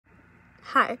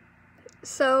Hi.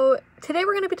 So, today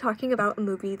we're going to be talking about a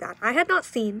movie that I had not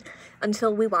seen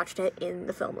until we watched it in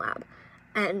the film lab.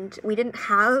 And we didn't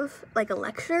have, a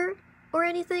lecture or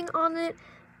anything on it,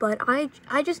 but I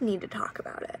just need to talk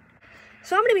about it.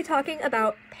 So I'm going to be talking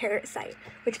about Parasite,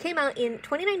 which came out in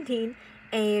 2019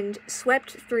 and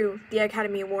swept through the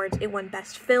Academy Awards. It won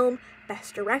Best Film,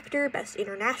 Best Director, Best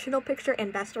International Picture,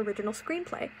 and Best Original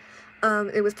Screenplay.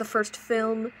 It was the first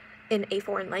film in a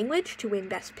foreign language to win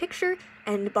Best Picture,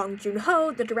 and Bong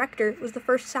Joon-ho, the director, was the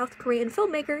first South Korean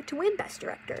filmmaker to win Best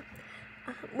Director,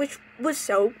 which was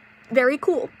so very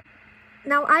cool.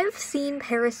 Now, I've seen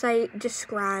Parasite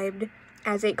described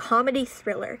as a comedy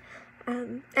thriller,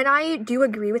 and I do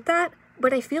agree with that,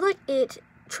 but I feel like it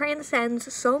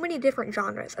transcends so many different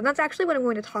genres, and that's actually what I'm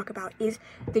going to talk about, is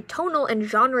the tonal and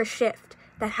genre shift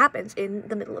that happens in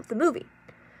the middle of the movie.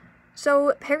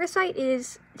 So, Parasite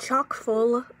is chock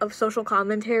full of social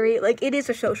commentary. It is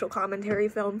a social commentary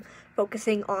film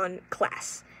focusing on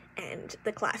class, and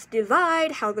the class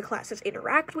divide, how the classes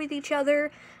interact with each other,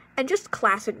 and just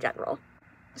class in general.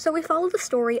 So we follow the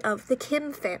story of the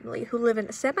Kim family, who live in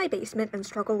a semi-basement and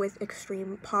struggle with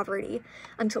extreme poverty,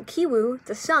 until Kiwoo,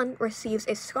 the son, receives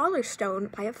a scholar stone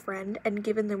by a friend and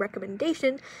given the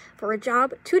recommendation for a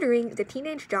job tutoring the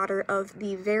teenage daughter of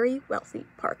the very wealthy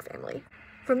Park family.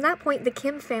 From that point, the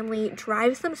Kim family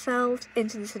drives themselves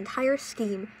into this entire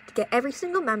scheme to get every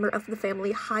single member of the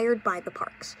family hired by the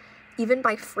Parks, even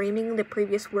by framing the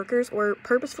previous workers or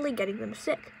purposefully getting them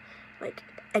sick,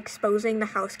 exposing the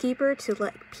housekeeper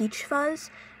to peach fuzz,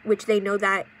 which they know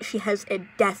that she has a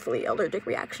deathly allergic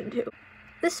reaction to.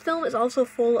 This film is also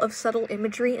full of subtle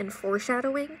imagery and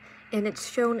foreshadowing, and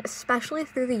it's shown especially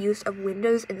through the use of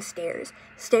windows and stairs.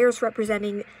 Stairs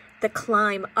representing the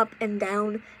climb up and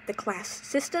down the class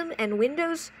system, and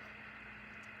windows,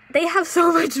 they have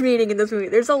so much meaning in this movie.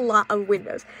 There's a lot of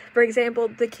windows. For example,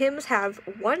 the Kims have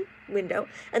one window,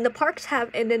 and the Parks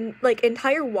have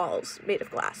entire walls made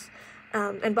of glass.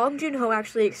 And Bong Joon-ho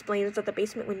actually explains that the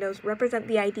basement windows represent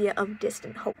the idea of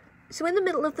distant hope. So in the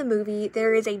middle of the movie,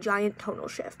 there is a giant tonal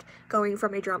shift, going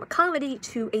from a drama comedy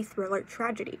to a thriller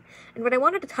tragedy. And what I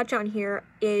wanted to touch on here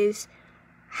is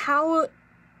how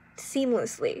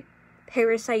seamlessly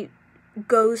Parasite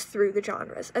goes through the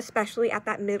genres, especially at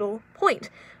that middle point,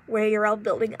 where you're all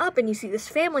building up and you see this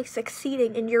family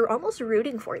succeeding and you're almost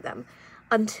rooting for them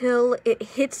until it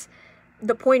hits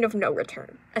the point of no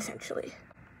return, essentially.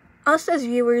 Us as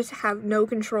viewers have no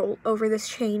control over this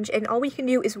change, and all we can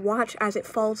do is watch as it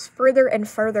falls further and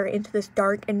further into this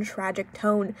dark and tragic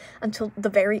tone until the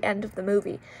very end of the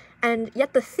movie. And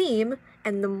yet the theme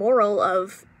and the moral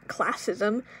of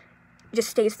classism just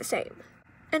stays the same.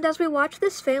 And as we watch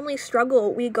this family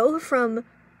struggle, we go from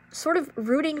sort of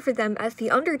rooting for them as the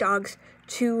underdogs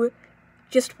to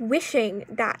just wishing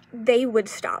that they would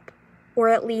stop, or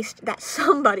at least that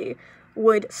somebody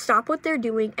would stop what they're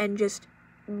doing and just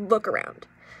look around.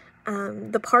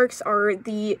 The Parks are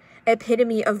the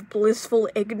epitome of blissful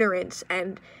ignorance,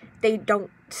 and they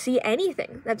don't see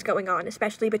anything that's going on,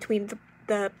 especially between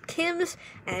the Kims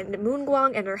and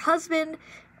Moon-gwang and her husband,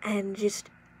 and just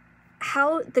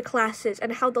how the classes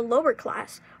and how the lower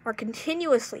class are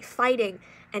continuously fighting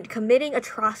and committing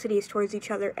atrocities towards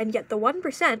each other, and yet the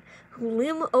 1% who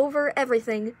loom over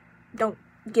everything don't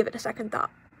give it a second thought.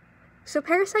 So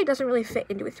Parasite doesn't really fit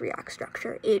into a 3-act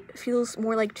structure. It feels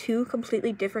more like two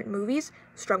completely different movies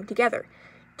strung together.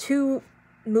 Two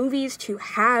movies, two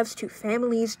halves, two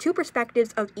families, two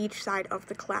perspectives of each side of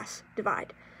the class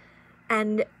divide.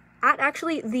 And at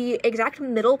actually the exact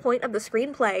middle point of the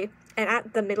screenplay, and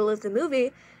at the middle of the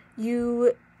movie,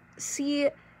 you see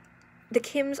the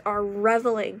Kims are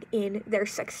reveling in their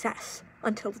success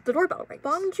until the doorbell rings.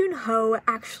 Bong Joon-ho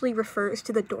actually refers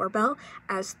to the doorbell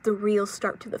as the real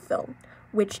start to the film,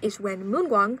 which is when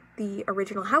Moon-gwang, the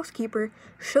original housekeeper,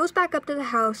 shows back up to the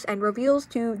house and reveals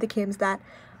to the Kims that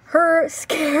her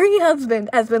scary husband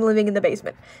has been living in the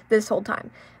basement this whole time,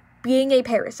 being a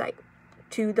parasite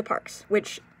to the Parks,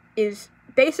 which is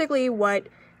basically what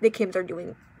the Kims are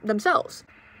doing themselves.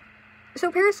 So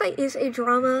Parasite is a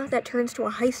drama that turns to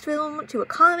a heist film, to a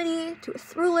comedy, to a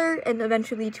thriller, and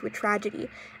eventually to a tragedy,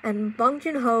 and Bong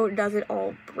Joon-ho does it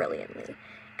all brilliantly.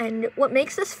 And what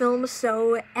makes this film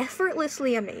so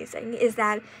effortlessly amazing is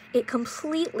that it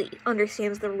completely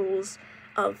understands the rules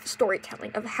of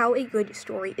storytelling, of how a good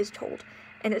story is told,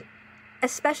 and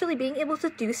especially being able to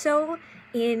do so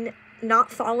in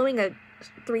not following a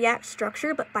 3-act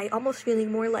structure, but by almost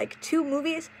feeling more like two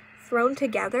movies thrown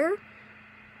together.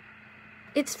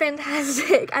 It's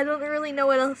fantastic. I don't really know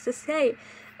what else to say.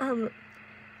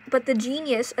 But the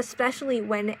genius, especially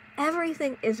when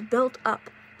everything is built up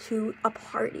to a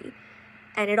party,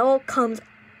 and it all comes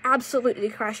absolutely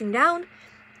crashing down.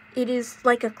 It is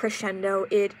like a crescendo.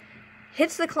 It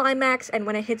hits the climax, and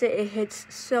when it hits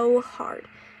so hard.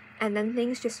 And then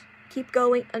things just keep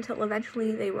going until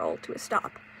eventually they roll to a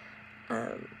stop.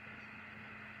 And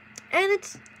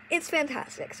it's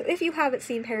fantastic. So if you haven't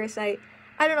seen Parasite,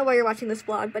 I don't know why you're watching this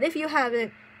vlog, but if you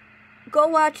haven't, go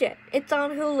watch it. It's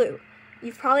on Hulu.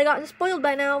 You've probably gotten spoiled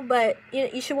by now, but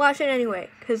you should watch it anyway,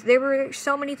 because there were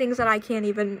so many things that I can't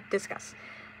even discuss.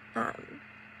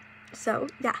 So,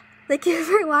 yeah. Thank you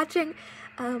for watching.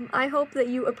 I hope that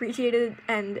you appreciated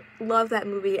and love that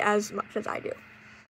movie as much as I do.